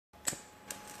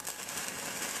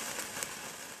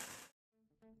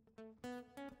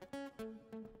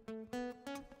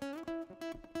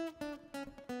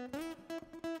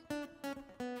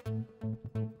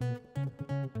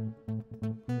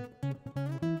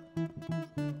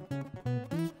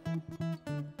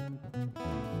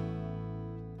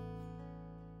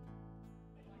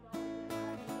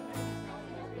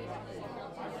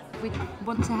We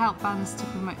want to help bands to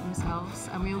promote themselves,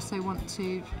 and we also want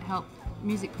to help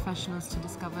music professionals to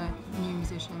discover new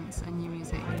musicians and new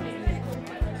music.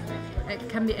 It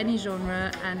can be any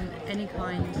genre and any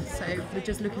kind, so we're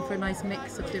just looking for a nice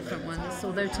mix of different ones.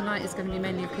 Although tonight is going to be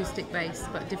mainly acoustic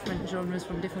based, but different genres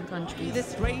from different countries. The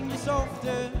strangers of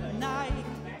the night.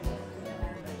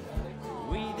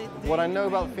 What I know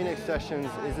about Phoenix Sessions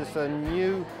is it's a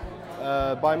new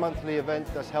bi-monthly event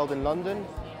that's held in London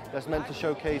that's meant to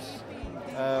showcase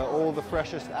all the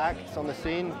freshest acts on the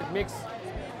scene. It makes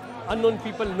unknown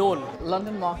people known.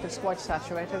 London market's quite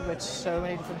saturated with so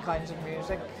many different kinds of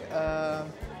music,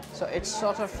 so it's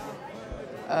sort of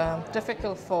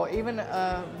difficult for even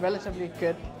a relatively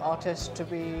good artist to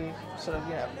be sort of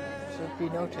be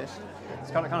noticed.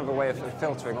 It's kind of a way of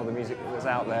filtering all the music that's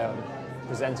out there and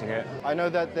presenting it. I know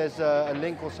that there's a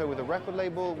link also with a record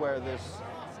label where there's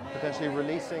potentially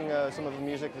releasing some of the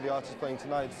music for the artists playing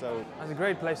tonight. So It's a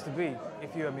great place to be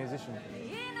if you're a musician.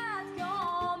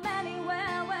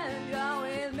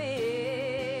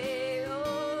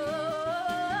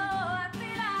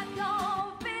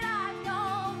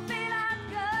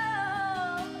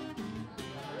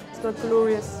 It's got a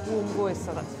glorious, warm voice,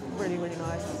 so that's really, really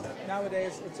nice.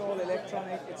 Nowadays, it's all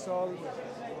electronic, it's all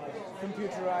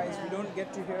computerized. We don't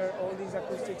get to hear all these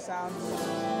acoustic sounds.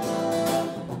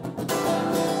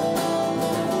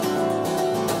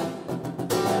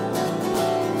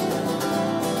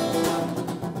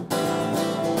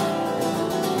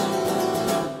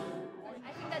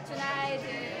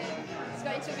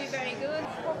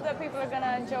 Hope that people are going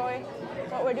to enjoy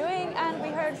what we're doing, and we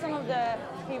heard some of the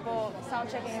people sound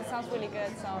checking. It sounds really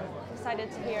good, so I'm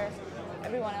excited to hear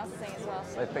everyone else sing as well.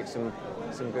 They've picked some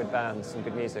good bands, some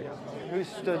good music. who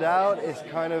stood out is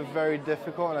kind of very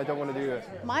difficult, and I don't want to do it.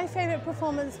 My favourite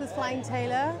performance was Flying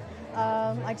Taylor.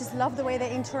 I just love the way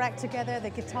they interact together, the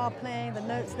guitar playing, the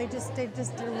notes. They just did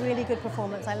a really good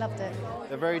performance. I loved it.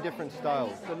 They're very different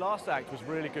styles. The last act was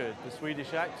really good. The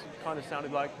Swedish act kind of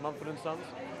sounded like Mumford & Sons.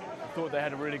 I thought they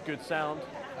had a really good sound,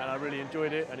 and I really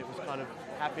enjoyed it, and it was kind of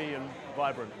happy and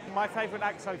vibrant. My favourite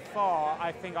act so far,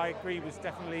 I think I agree, was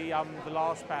definitely the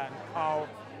last band, Carl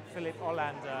Philip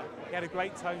Hollander. He had a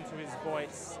great tone to his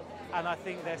voice, and I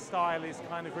think their style is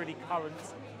kind of really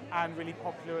current and really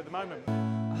popular at the moment.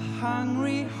 A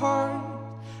hungry heart,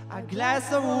 a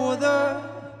glass of water,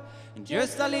 and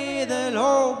just a little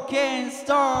hope can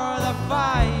start a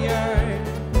fire.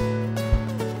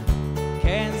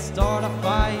 Can start a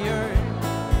fire.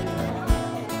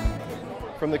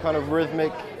 From the kind of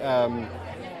rhythmic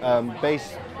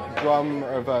bass drum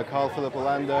of Carl Philip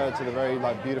Hollander to the very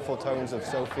beautiful tones of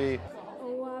Sophie.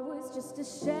 Oh, I was just a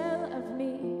shell of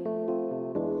me,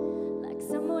 like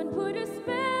someone put a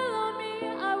spell on me.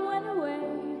 I went away,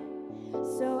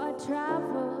 so I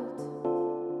traveled,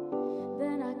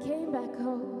 then I came back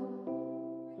home.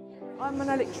 I'm an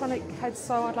electronic head,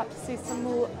 so I'd like to see some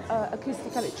more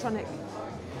acoustic electronic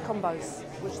combos,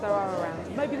 which there are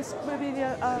around. Maybe the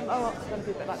OART's going to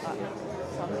be a bit like that,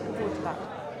 so I'm looking forward to that.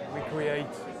 We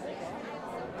create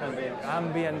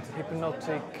ambient,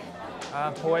 hypnotic,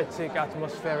 poetic,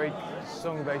 atmospheric,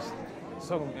 song-based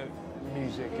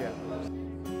music. Yeah.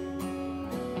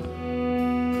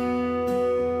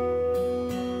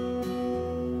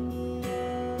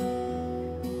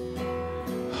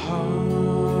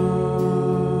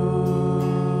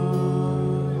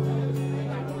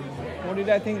 What did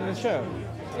I think of the show?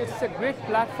 It's a great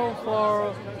platform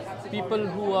for people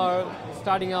who are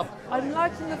starting up. I'm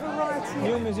liking the variety.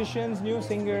 New musicians, new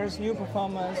singers, new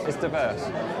performers. It's diverse.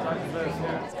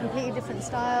 It's completely different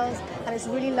styles, and it's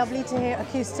really lovely to hear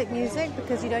acoustic music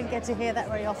because you don't get to hear that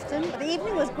very often. But the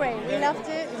evening was great. We loved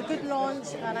it. It was a good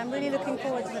launch, and I'm really looking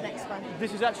forward to the next one.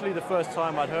 This is actually the first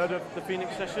time I'd heard of the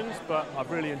Phoenix Sessions, but I've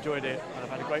really enjoyed it and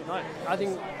I've had a great night. I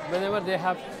think whenever they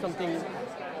have something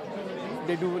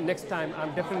they do next time,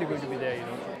 I'm definitely going to be there,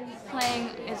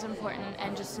 Playing is important,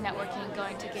 and just networking,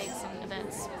 going to gigs and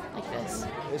events like this.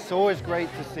 It's always great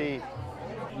to see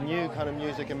new kind of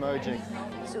music emerging.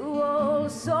 Two old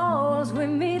souls we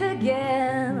meet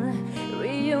again,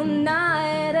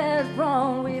 reunited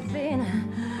from within.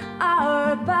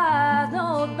 Our path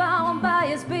not bound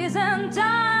by space and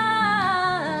time.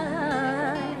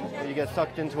 You get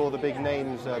sucked into all the big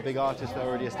names, big artists that are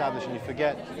already established, and you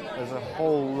forget there's a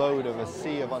whole load of a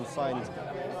sea of unsigned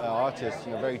artists,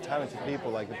 very talented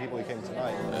people like the people who came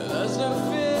tonight. There's no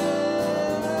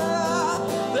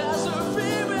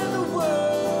fear in the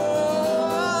world.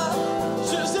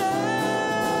 Just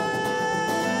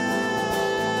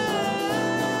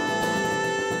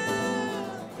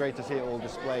Great to see it all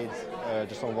displayed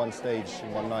just on one stage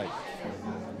in one night.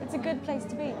 It's a good place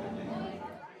to be.